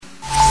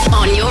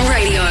On your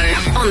radio,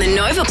 on the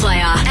Nova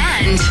player,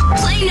 and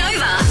Play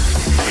Nova.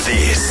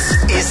 This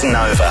is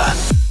Nova.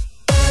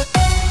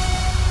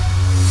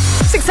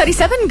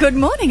 6:37, good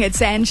morning, it's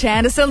Anne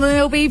Chanderson.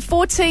 There'll be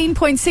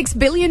 $14.6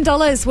 billion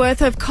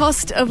worth of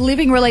cost of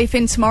living relief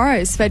in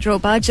tomorrow's federal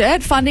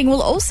budget. Funding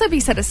will also be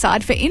set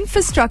aside for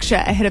infrastructure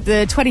ahead of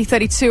the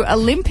 2032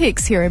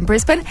 Olympics here in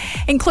Brisbane,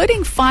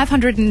 including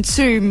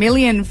 $502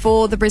 million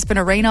for the Brisbane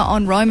Arena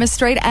on Roma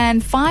Street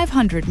and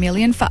 $500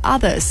 million for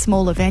other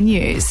smaller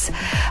venues.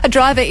 A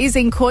driver is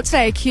in court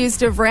today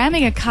accused of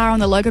ramming a car on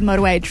the Logan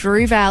motorway at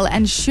Drewvale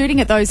and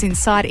shooting at those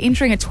inside,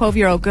 injuring a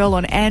 12-year-old girl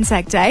on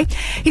Anzac Day.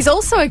 He's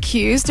also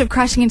accused of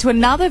crashing into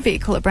another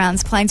vehicle at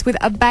Browns Plains with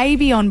a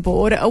baby on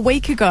board a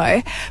week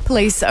ago.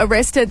 Police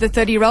arrested the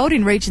 30-year-old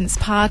in Regent's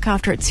Park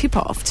after a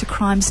tip-off to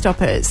Crime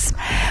Stoppers.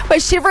 We're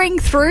shivering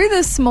through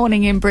this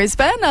morning in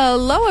Brisbane. A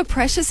lower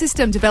pressure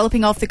system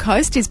developing off the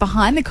coast is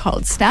behind the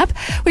cold snap,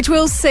 which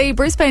will see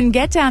Brisbane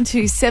get down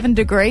to 7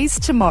 degrees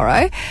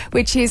tomorrow,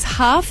 which is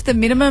half the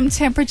minimum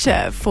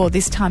temperature for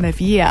this time of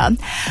year.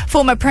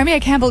 Former Premier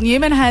Campbell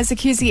Newman has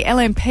accused the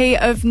LNP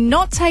of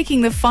not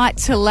taking the fight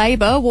to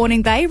Labor,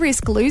 warning they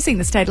risk losing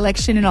the state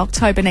election in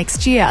October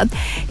next year.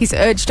 He's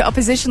urged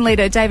opposition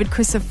leader David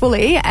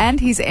Crisafulli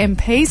and his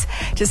MPs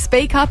to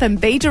speak up and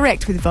be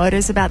direct with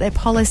voters about their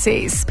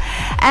policies.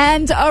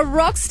 And a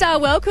rock star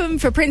welcome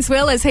for Prince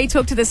Will as he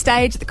took to the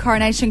stage at the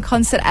coronation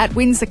concert at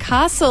Windsor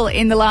Castle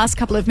in the last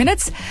couple of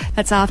minutes.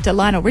 That's after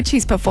Lionel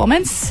Richie's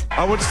performance.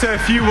 I want to say a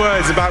few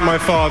words about my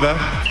father,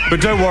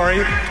 but don't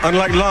worry,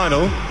 unlike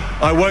Lionel,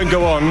 I won't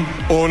go on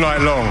all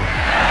night long.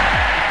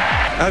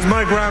 As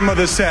my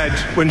grandmother said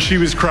when she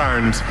was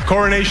crowned,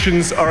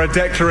 coronations are a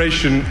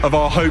declaration of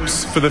our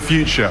hopes for the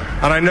future.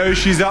 And I know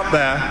she's up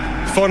there,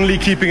 fondly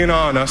keeping an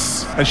eye on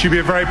us, and she'll be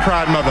a very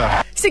proud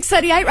mother.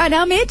 6:38 right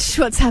now, Mitch.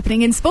 What's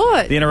happening in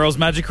sport? The NRL's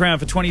Magic Round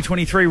for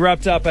 2023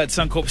 wrapped up at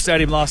Suncorp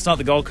Stadium last night.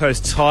 The Gold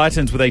Coast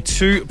Titans with a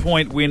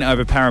 2-point win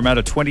over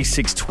Parramatta,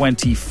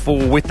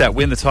 26-24. With that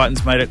win, the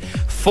Titans made it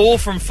 4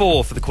 from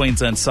 4 for the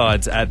Queensland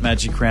sides at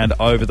Magic Round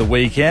over the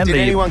weekend. Did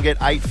anyone get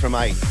 8 from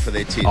 8 for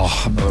their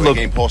tips? Look,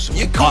 impossible.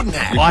 You couldn't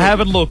have. I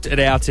haven't looked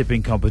at our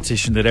tipping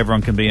competition that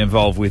everyone can be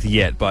involved with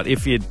yet, but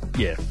if you,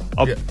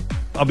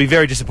 I'll be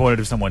very disappointed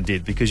if someone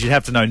did, because you'd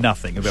have to know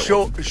nothing about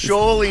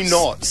surely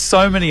not.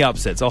 So many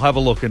upsets. I'll have a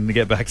look and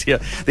get back to you.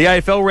 The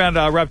AFL round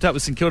wrapped up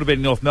with St Kilda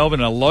beating North Melbourne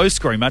in a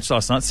low-scoring match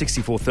last night,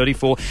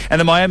 64-34. And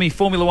the Miami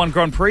Formula One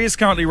Grand Prix is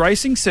currently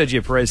racing.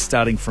 Sergio Perez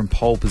starting from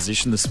pole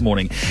position this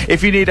morning.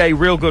 If you need a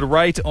real good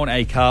rate on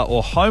a car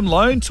or home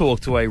loan,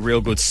 talk to a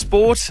real good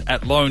sport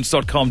at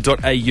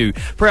loans.com.au.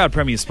 Proud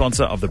premier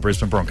sponsor of the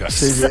Brisbane Broncos.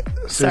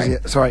 Susie,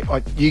 sorry,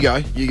 you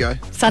go.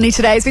 Sunny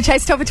today as we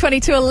chase top of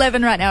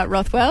 22-11 right now at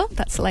Rothwell.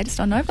 That's the latest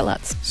on Nova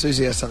Lutz.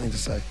 Susie has something to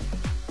say.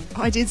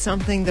 I did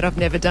something that I've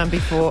never done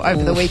before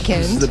over the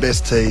weekend. This is the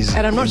best tease.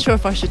 And I'm not sure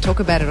if I should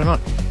talk about it or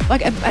not.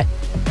 Like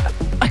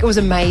it was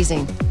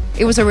amazing.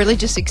 It was a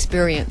religious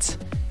experience.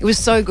 It was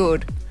so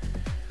good.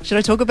 Should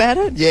I talk about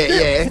it?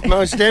 Yeah,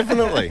 most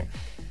definitely.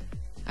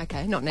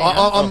 Okay, not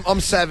now. I'm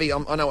savvy.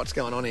 I know what's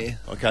going on here.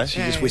 Okay. She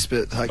just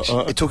whispered.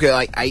 It took her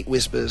like 8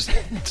 whispers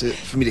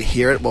for me to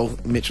hear it while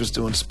Mitch was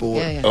doing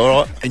sport. Yeah. All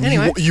right. And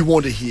anyway. you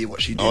want to hear what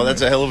she did. Oh,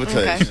 that's a hell of a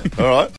tease. Okay. All right.